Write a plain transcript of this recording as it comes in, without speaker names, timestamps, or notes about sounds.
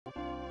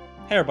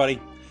Hey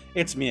everybody,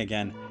 it's me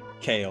again,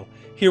 Kale,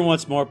 here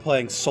once more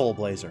playing Soul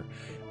Blazer.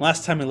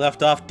 Last time we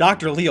left off,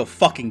 Dr. Leo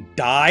fucking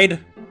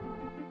died.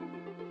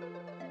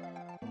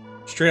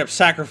 Straight up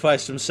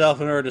sacrificed himself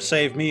in order to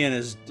save me and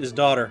his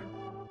daughter.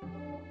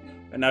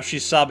 And now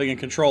she's sobbing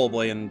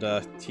uncontrollably and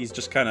he's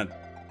just kind of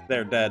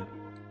there dead.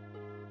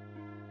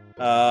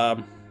 But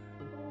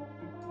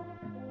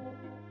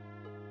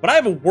I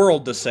have a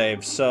world to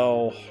save,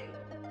 so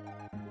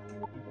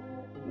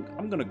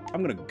I'm gonna go.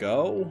 I'm gonna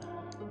go.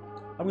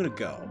 How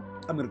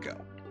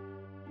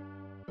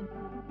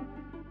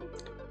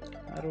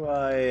do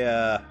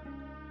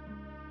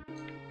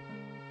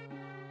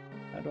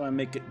I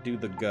make it do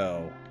the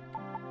go?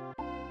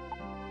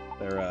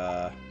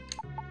 There,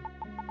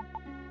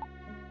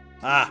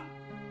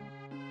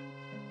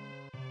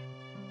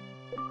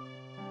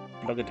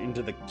 plug it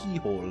into the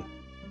keyhole.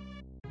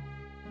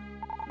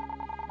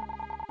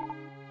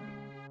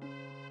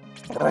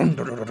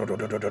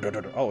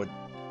 Oh, it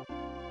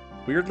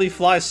weirdly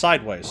flies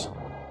sideways.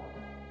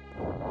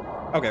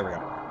 Okay, there we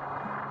go.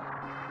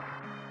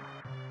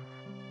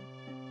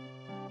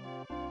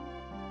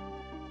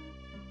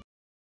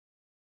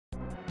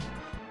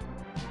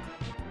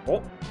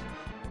 Oh.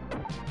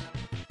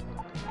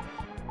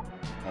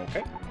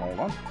 Okay, hold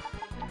on.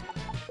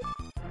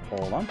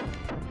 Hold on.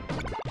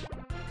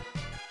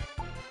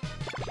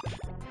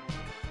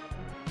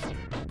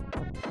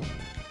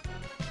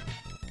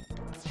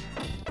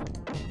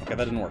 Okay,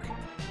 that didn't work.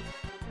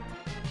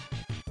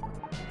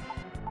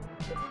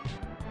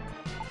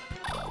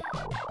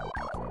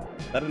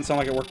 That didn't sound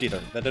like it worked either.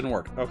 That didn't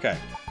work. Okay.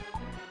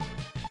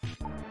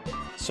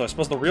 So I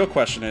suppose the real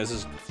question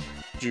is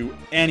do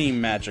any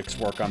magics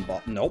work on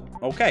ball? Nope.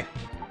 Okay.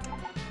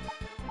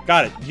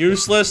 Got it.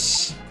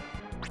 Useless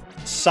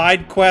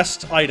side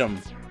quest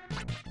item.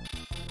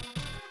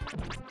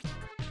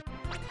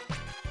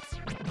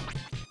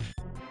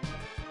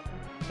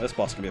 This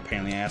boss can be a pain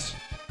in the ass.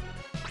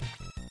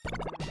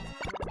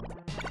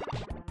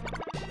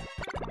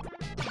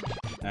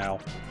 Ow.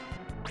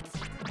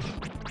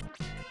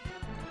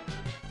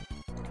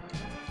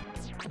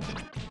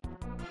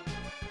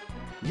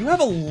 You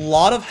have a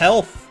lot of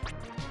health.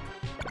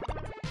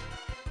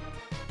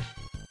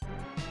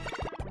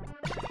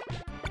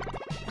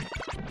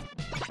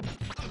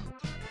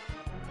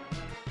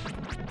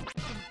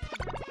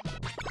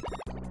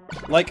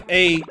 Like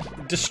a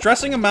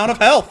distressing amount of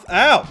health.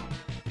 Ow.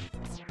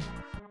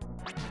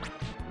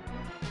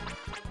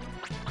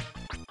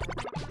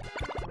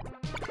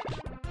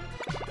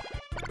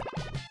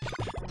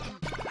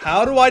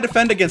 How do I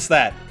defend against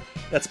that?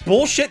 That's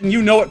bullshit and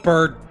you know it,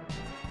 bird.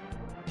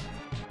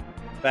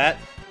 That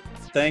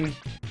thing.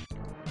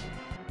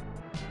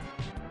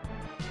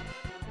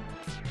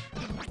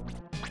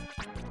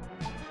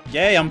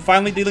 Yay, I'm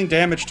finally dealing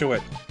damage to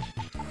it.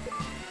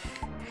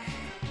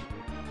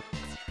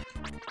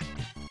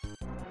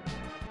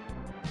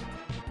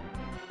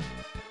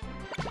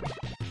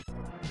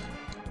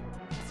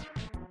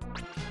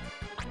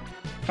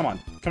 Come on,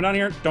 come down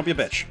here. Don't be a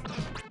bitch.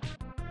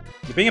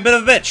 You're being a bit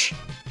of a bitch.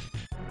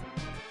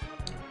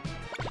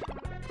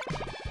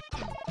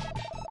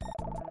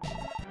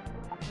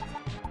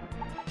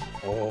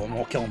 Oh, I'm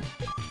gonna kill him.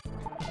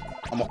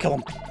 I'm gonna kill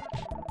him.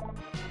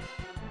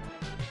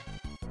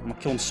 I'm gonna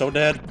kill him so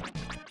dead.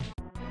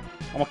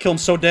 I'm gonna kill him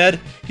so dead.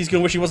 He's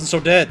gonna wish he wasn't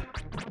so dead. I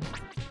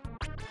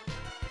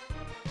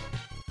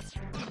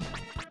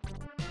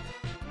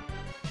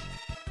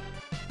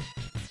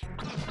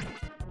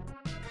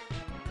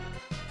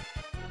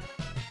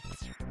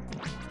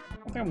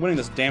don't think I'm winning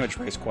this damage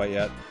race quite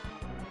yet.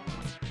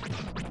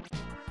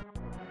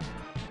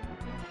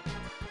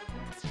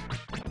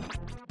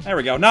 There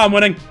we go. Now I'm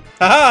winning.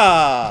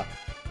 Haha!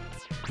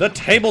 The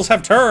tables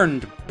have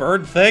turned,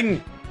 bird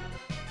thing.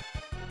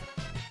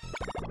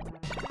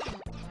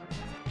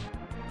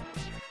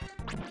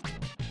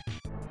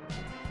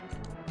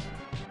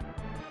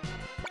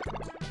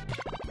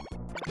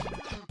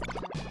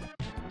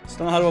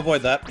 Still know how to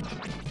avoid that.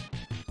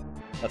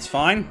 That's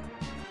fine.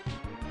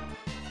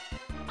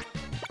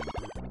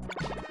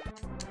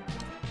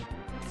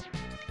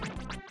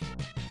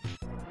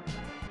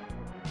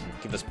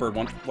 Give this bird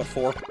one. What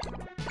for?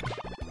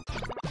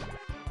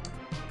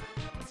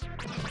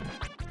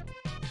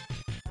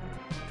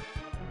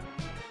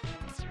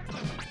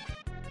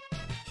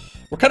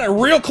 We're kind of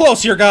real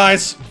close here,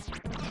 guys.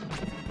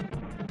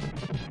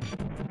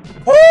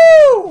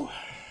 Woo!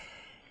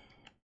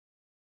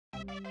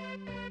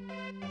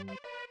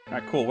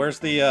 Alright, cool. Where's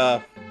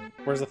the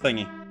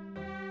thingy?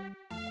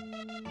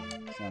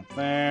 It's not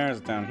there.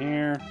 It's down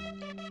here.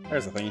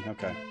 There's the thingy.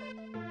 Okay.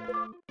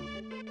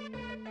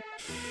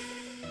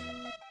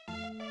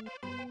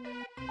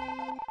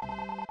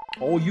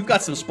 Oh, you've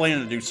got some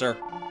explaining to do, sir.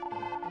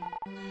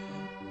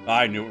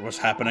 I knew it was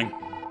happening.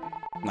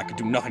 And I could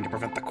do nothing to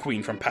prevent the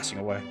queen from passing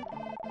away.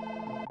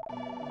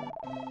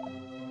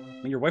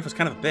 I mean, your wife was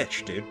kind of a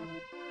bitch, dude.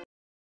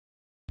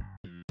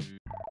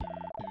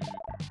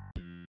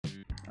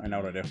 I know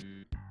what I do.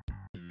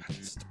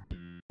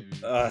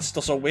 It's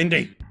still so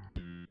windy.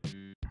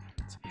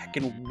 It's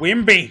heckin'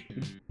 wimby.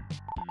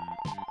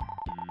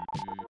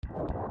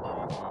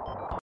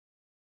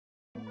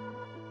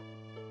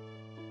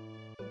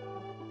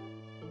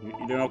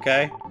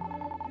 okay?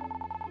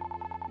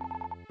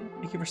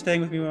 Thank you for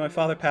staying with me when my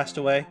father passed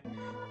away.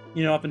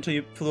 You know, up until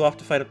you flew off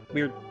to fight a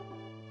weird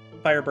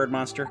firebird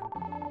monster.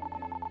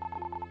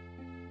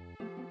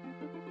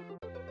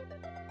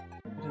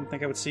 I didn't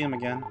think I would see him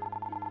again.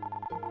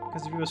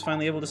 Because of you, I was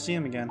finally able to see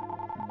him again.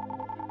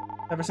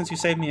 Ever since you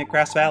saved me at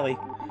Grass Valley,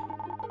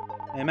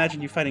 I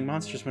imagine you fighting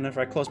monsters whenever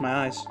I close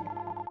my eyes.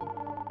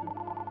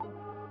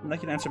 I'd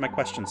like you to answer my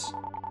questions.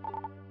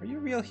 Are you a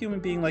real human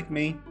being like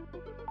me?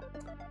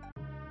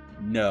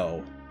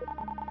 No.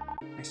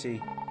 I see.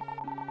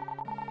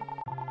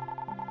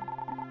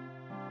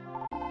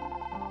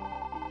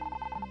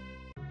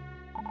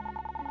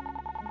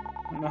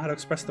 I don't know how to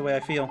express the way I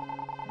feel.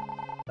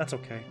 That's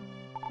okay.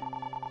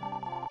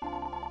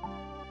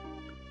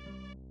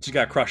 She's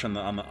got a crush on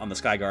the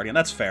Sky Guardian.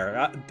 That's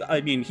fair.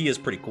 I mean, he is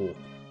pretty cool.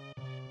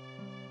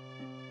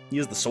 He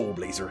is the Soul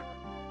Blazer.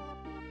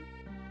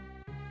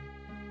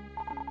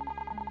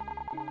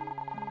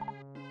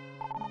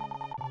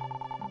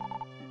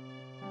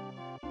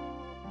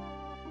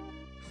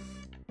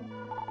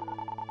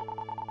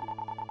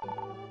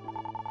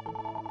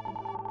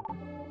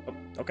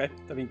 Okay,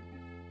 I mean...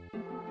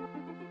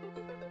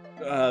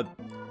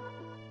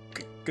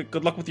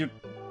 Good luck with your...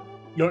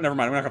 You know, never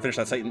mind, we're not gonna finish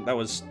that Satan. That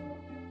was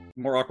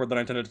more awkward than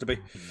I intended it to be.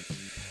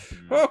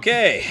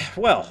 Okay,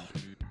 well...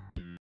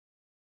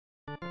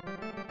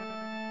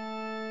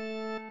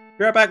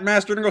 Be right back,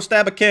 Master, and go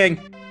stab a king!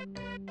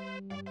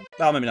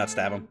 Well, maybe not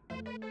stab him.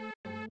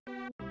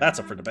 That's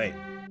up for debate.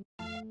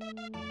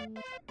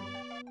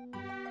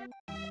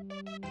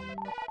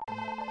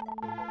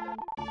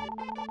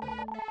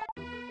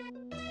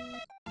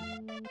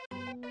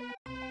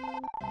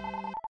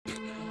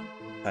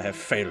 I have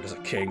failed as a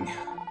king.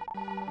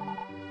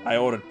 I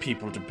ordered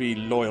people to be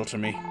loyal to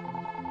me.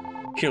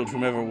 Killed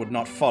whomever would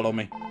not follow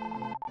me.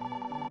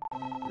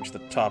 Reach the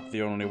top,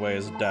 the only way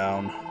is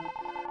down.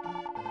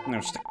 I'm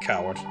just a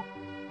coward.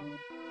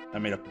 I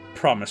made a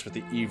promise with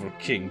the evil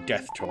king,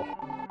 Deathtor.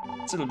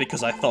 Simply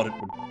because I thought it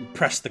would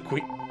impress the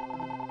queen.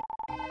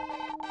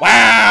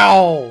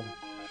 Wow!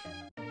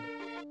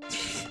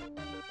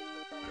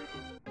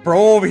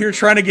 Bro over here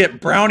trying to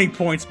get brownie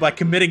points by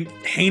committing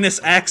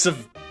heinous acts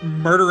of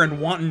murder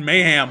and wanton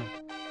mayhem.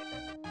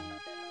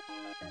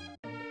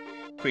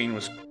 Queen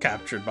was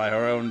captured by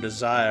her own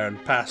desire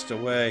and passed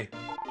away.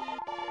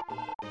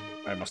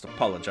 I must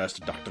apologize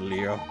to Dr.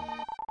 Leo.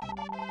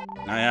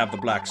 I have the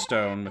Black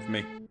Stone with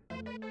me.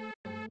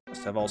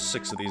 Must have all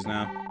 6 of these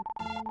now.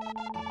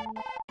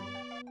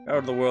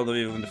 Go to the world of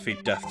evil and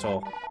defeat Death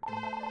Toll.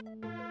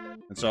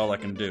 That's all I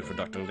can do for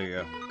Dr.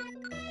 Leo.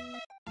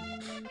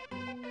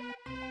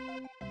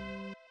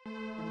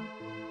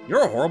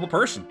 You're a horrible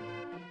person.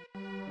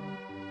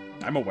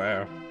 I'm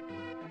aware.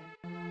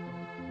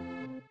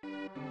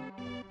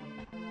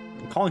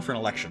 I'm calling for an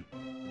election.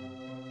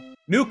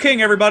 New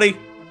king, everybody!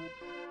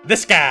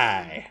 This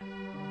guy!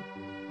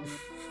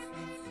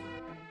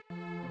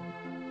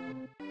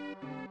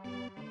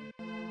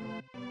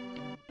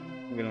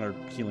 I'll get another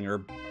healing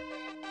herb.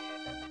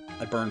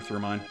 I burned through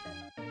mine.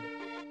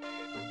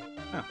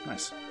 Oh,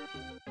 nice.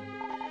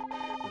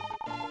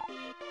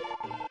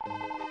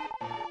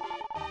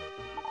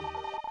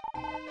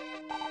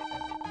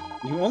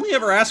 You only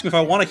ever ask me if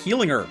I want a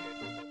healing herb.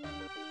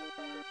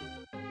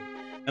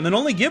 And then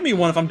only give me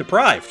one if I'm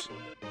deprived.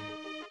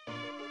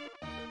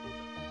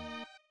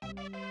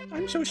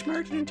 I'm so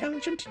smart and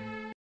intelligent.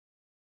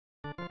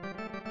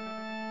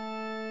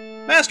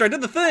 Master, I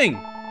did the thing!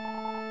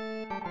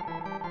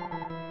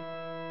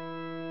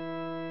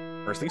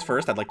 First things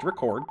first, I'd like to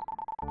record.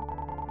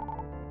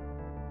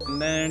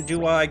 And then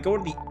do I go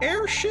to the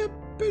airship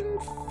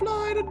and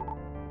fly to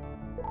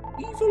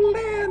Evil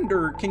Land,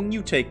 or can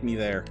you take me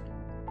there?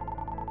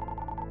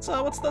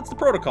 So that's the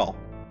protocol.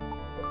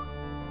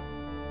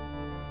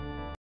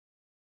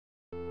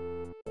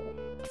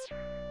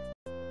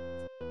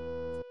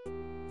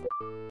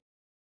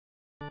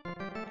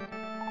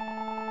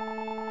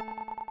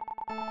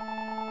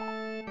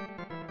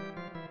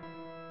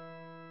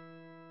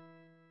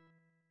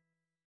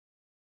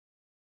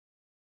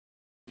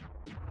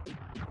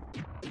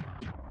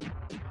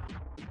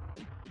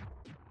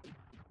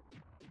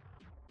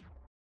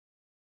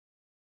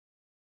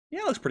 Yeah,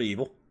 it looks pretty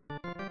evil.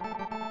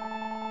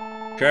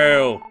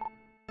 Kale,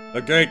 the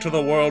gate to the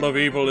world of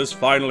evil is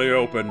finally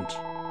opened.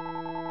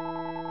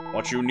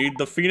 But you need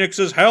the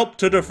Phoenix's help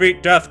to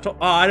defeat Death Toll.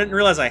 Oh, I didn't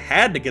realize I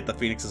had to get the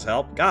Phoenix's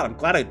help. God, I'm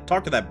glad I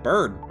talked to that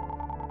bird.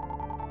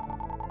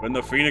 When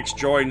the Phoenix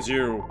joins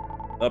you,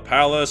 the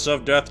Palace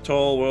of Death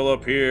Toll will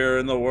appear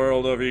in the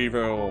world of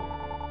evil.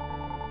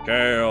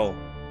 Kale,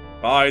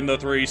 find the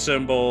 3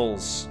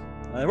 symbols.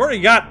 I've already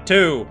got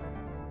 2.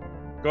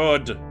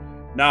 Good.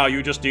 Now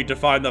you just need to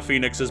find the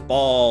Phoenix's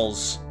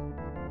balls.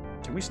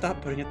 Can we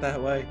stop putting it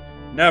that way?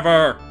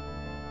 Never!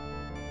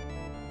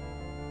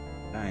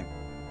 Fine.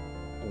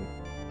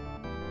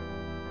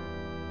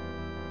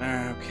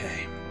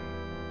 Okay.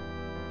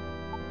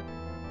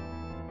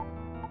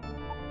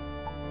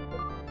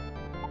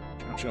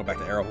 I should go back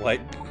to Arrow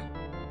Light.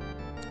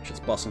 Shit's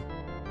bussin'.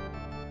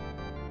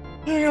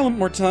 I got a little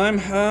more time.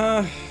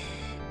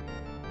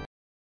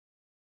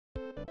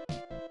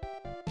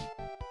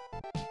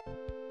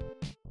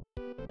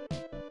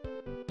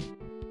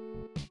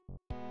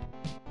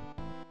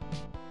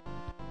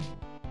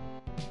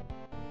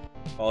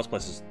 Oh, this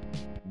place is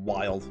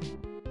wild.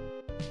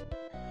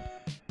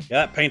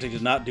 Yeah, that painting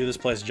did not do this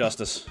place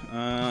justice.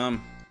 Oh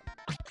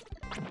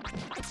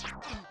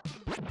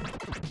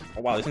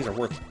wow, these things are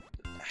worth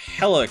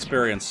hella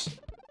experience.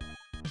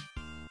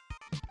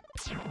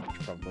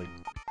 Probably.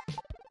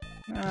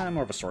 I'm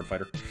more of a sword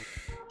fighter.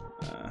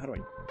 How do I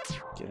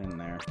get in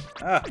there?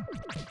 Ah!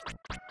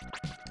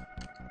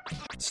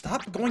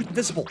 Stop going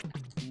invisible,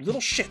 you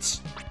little shits!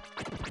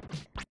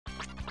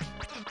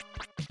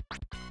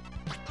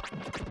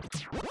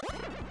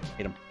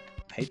 Hate them.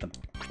 I hate them.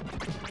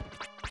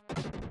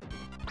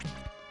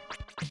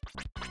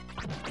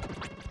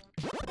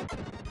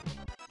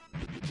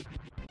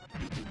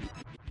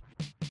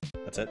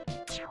 That's it.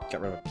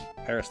 Got rid of a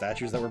pair of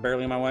statues that were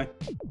barely in my way.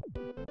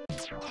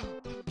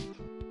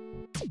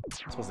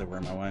 I suppose they were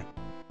in my way.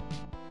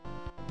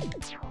 I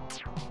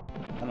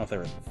don't know if they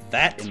were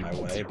that in my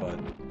way, but...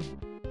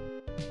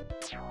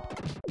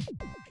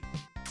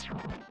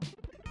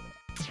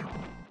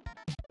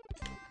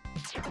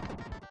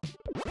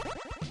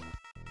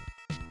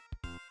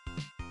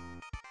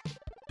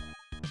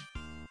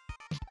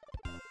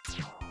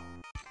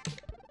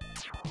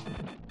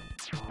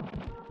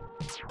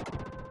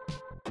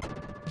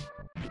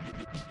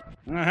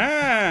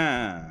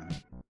 Aha!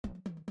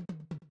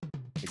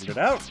 Figured it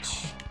out.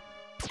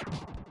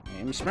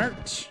 I'm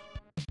smart.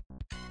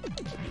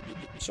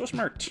 So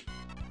smart.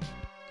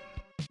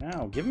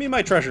 Now, give me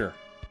my treasure.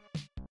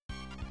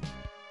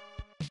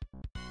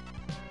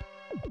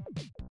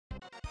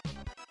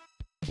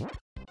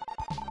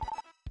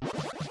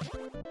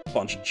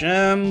 Bunch of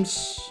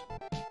gems.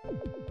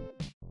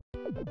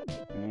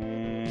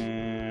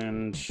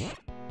 And...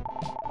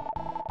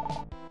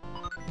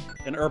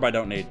 an herb I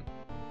don't need.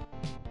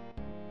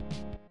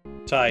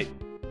 Tight.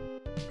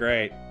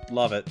 Great.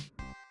 Love it.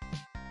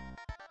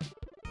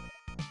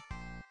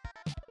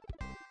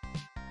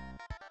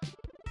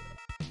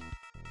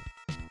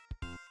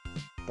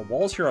 The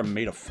walls here are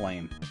made of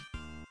flame.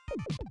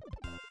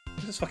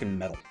 This is fucking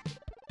metal.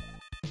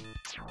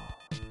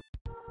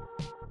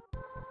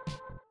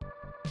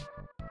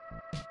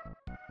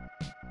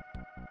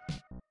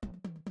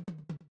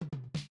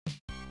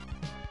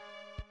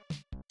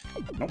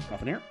 Nope,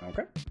 nothing here.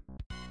 Okay.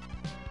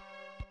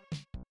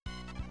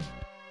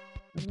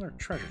 There's another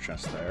treasure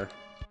chest there.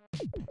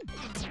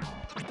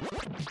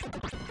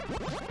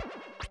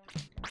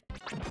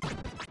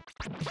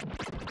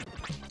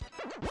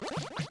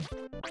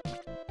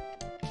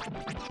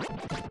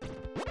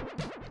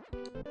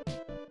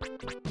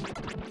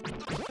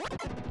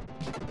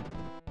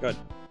 Good.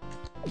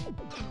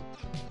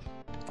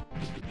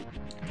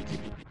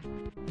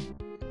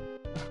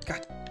 Oh,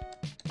 God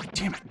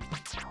damn it.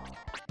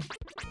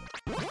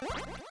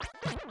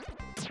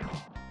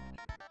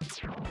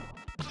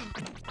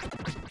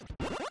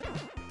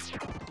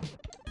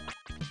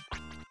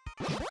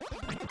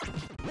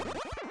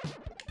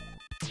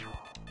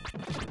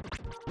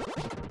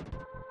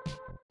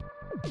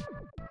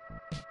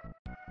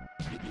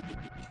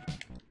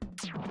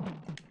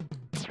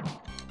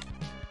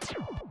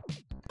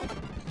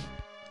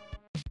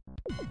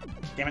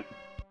 Damn it.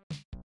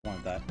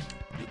 Wanted that.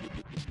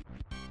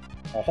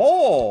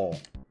 Oh-ho!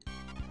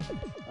 I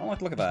don't like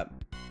to look at that.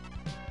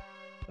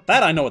 But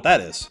that, I know what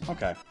that is.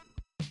 Okay.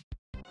 A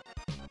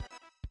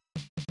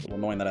little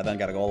annoying that I then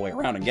gotta go all the way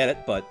around and get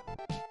it, but...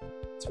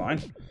 it's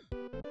fine.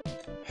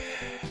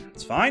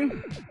 It's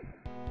fine.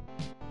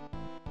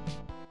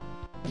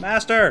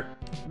 Master!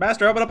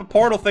 Master, open up a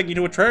portal thingy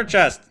to a treasure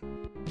chest!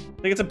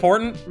 Think it's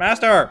important?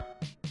 Master!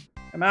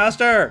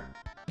 Master!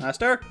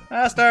 Master?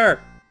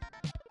 Master!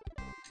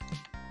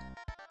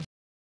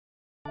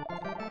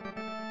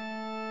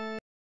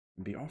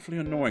 Be awfully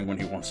annoying when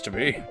he wants to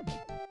be.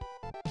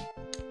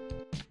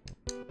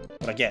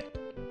 What'd I get?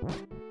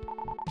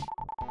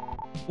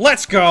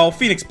 Let's go!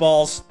 Phoenix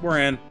balls! We're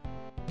in.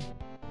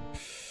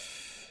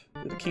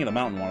 You're the king of the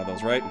mountain, one of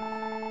those, right?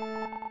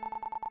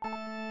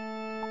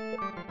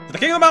 You're the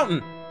king of the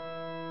mountain!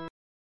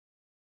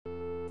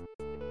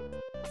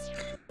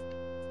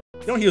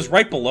 You know, he was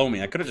right below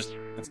me. I could've just...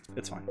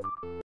 It's fine.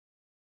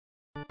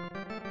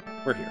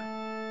 We're here.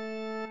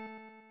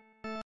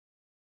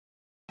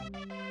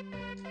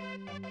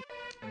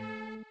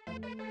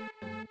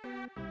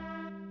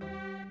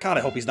 God,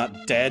 I hope he's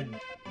not dead.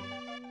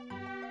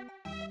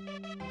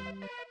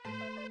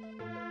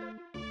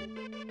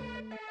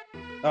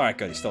 Alright,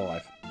 good, he's still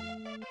alive.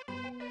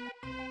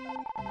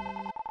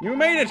 You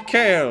made it,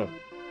 Kale!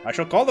 I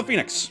shall call the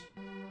Phoenix.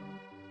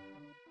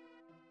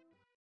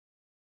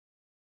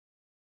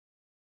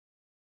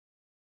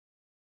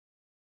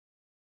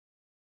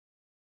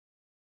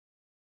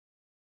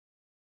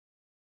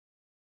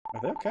 Are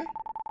they okay?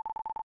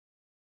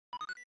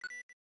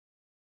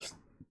 A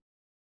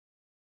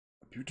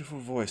beautiful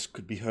voice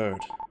could be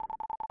heard.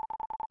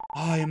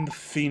 I am the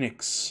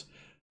Phoenix,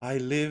 I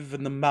live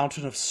in the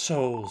Mountain of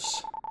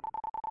Souls.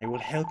 I will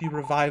help you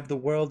revive the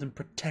world and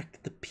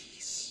protect the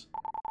peace.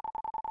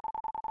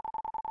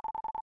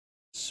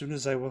 As soon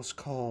as I was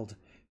called,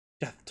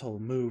 Death Toll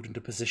moved into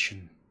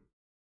position.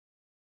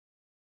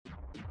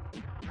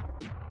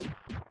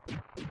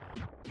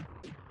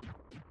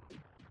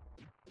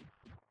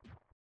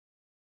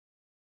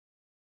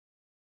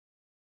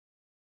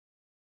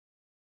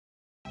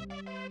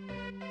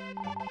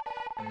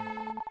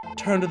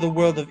 Turn to the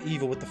world of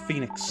evil with the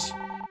Phoenix.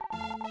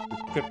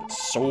 Equip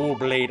Soul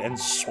Blade and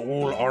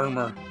Soul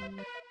Armor.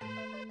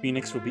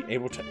 Phoenix will be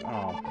able to...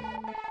 Oh.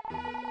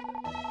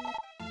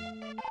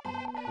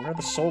 Where are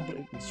the Soul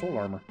Blade and Soul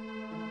Armor?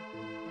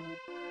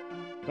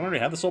 Don't I already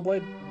have the Soul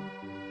Blade?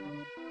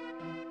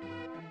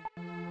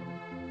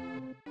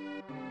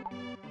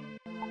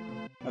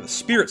 Oh, the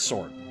Spirit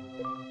Sword.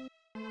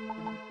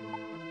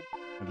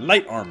 And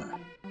Light Armor.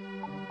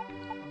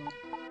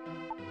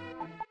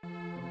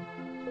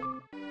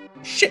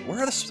 Shit, where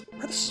are the Soul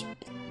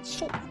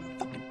Armor?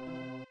 Fucking...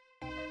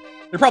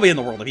 They're probably in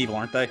the world of evil,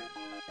 aren't they?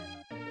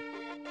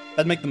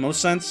 That'd make the most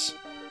sense.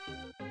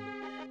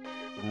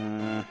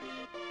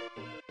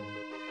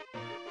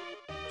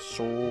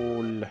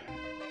 Soul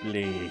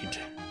Blade.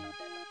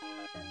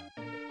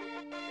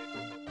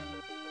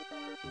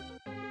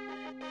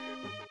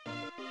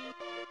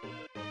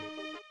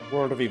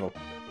 World of Evil.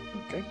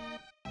 Okay.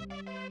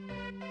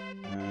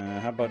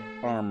 How about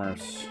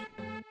armors?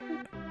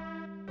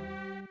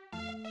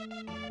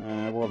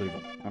 World of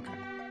Evil. Okay.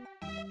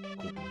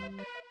 Cool.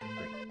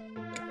 Great.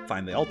 Gotta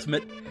find the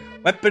ultimate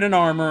weapon and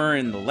armor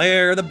in the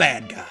lair of the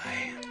bad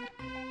guy.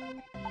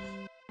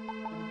 Can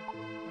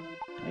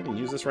I even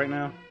use this right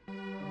now?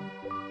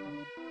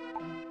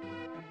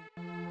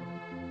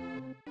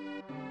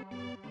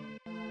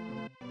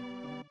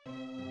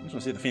 I just want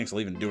to see if the Phoenix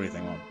will even do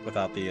anything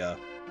without the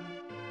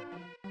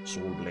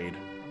Soul Blade.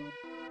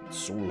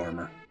 Soul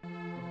Armor.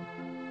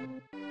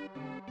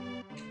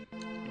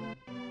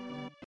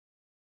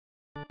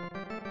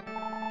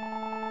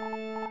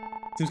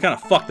 Seems kind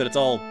of fucked that it's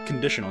all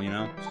conditional, you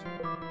know?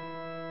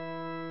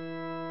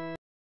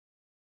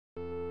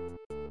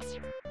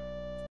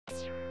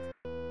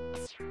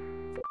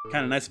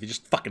 Kind of nice if you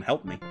just fucking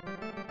help me.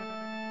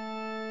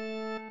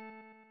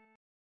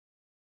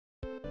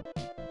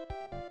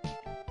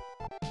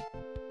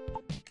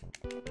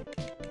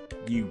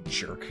 You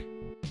jerk.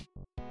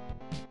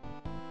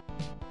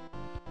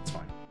 It's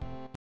fine.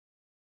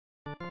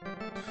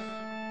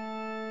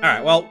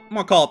 Alright, well, I'm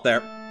gonna call it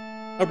there.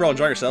 Hope you all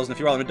enjoy yourselves, and if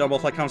you all haven't done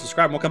both, like, comment,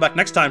 subscribe, and we'll come back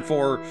next time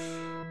for...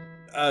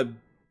 I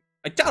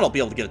doubt I'll be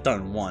able to get it done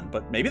in one,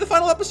 but maybe the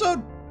final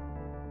episode?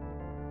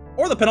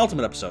 Or the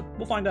penultimate episode.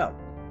 We'll find out.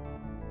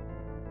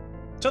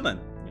 Until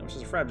then, you know, this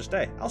is a fabulous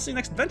day. I'll see you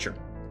next adventure.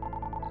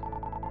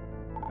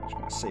 I'm just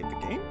gonna save the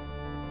game.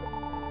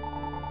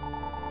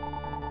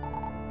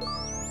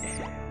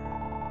 Yeah.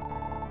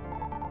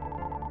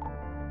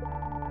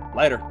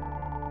 Later.